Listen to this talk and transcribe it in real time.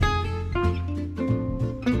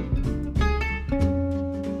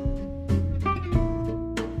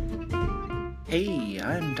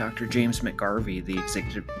I'm Dr. James McGarvey, the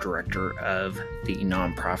Executive Director of the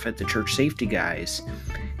nonprofit, the Church Safety Guys.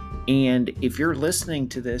 And if you're listening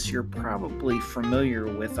to this, you're probably familiar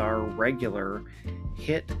with our regular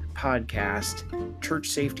hit podcast, Church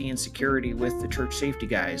Safety and Security with the Church Safety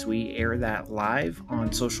Guys. We air that live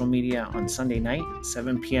on social media on Sunday night,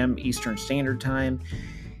 7 p.m. Eastern Standard Time.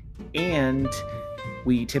 And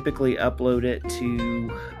we typically upload it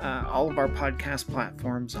to all of our podcast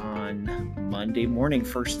platforms on Monday morning,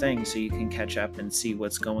 first thing, so you can catch up and see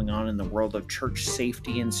what's going on in the world of church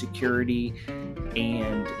safety and security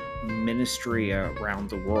and ministry around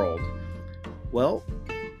the world. Well,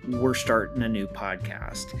 we're starting a new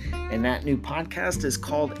podcast, and that new podcast is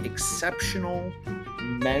called Exceptional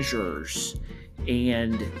Measures,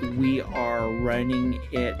 and we are running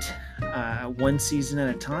it one season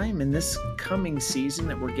at a time. And this coming season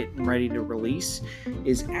that we're getting ready to release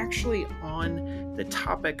is actually on the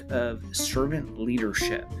topic of servant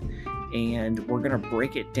leadership. And we're going to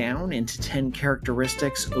break it down into 10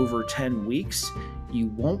 characteristics over 10 weeks. You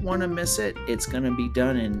won't want to miss it. It's going to be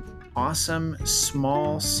done in awesome,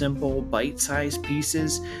 small, simple, bite-sized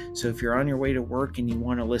pieces. So if you're on your way to work and you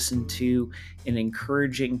want to listen to an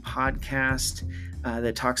encouraging podcast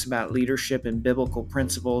that talks about leadership and biblical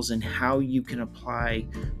principles and how you can apply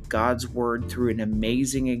God's word through an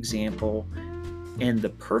amazing example and the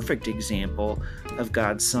perfect example of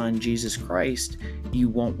God's Son, Jesus Christ, you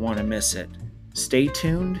won't want to miss it. Stay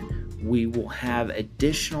tuned. We will have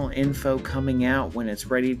additional info coming out when it's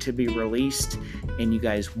ready to be released, and you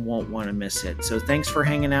guys won't want to miss it. So thanks for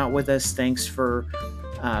hanging out with us. Thanks for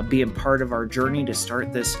being part of our journey to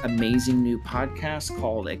start this amazing new podcast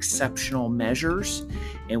called Exceptional Measures.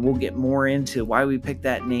 And we'll get more into why we picked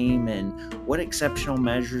that name and what Exceptional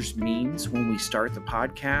Measures means when we start the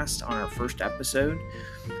podcast on our first episode.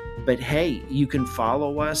 But hey, you can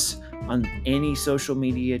follow us on any social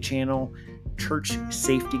media channel, Church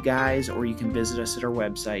Safety Guys, or you can visit us at our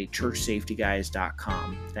website,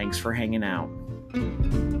 churchsafetyguys.com. Thanks for hanging out.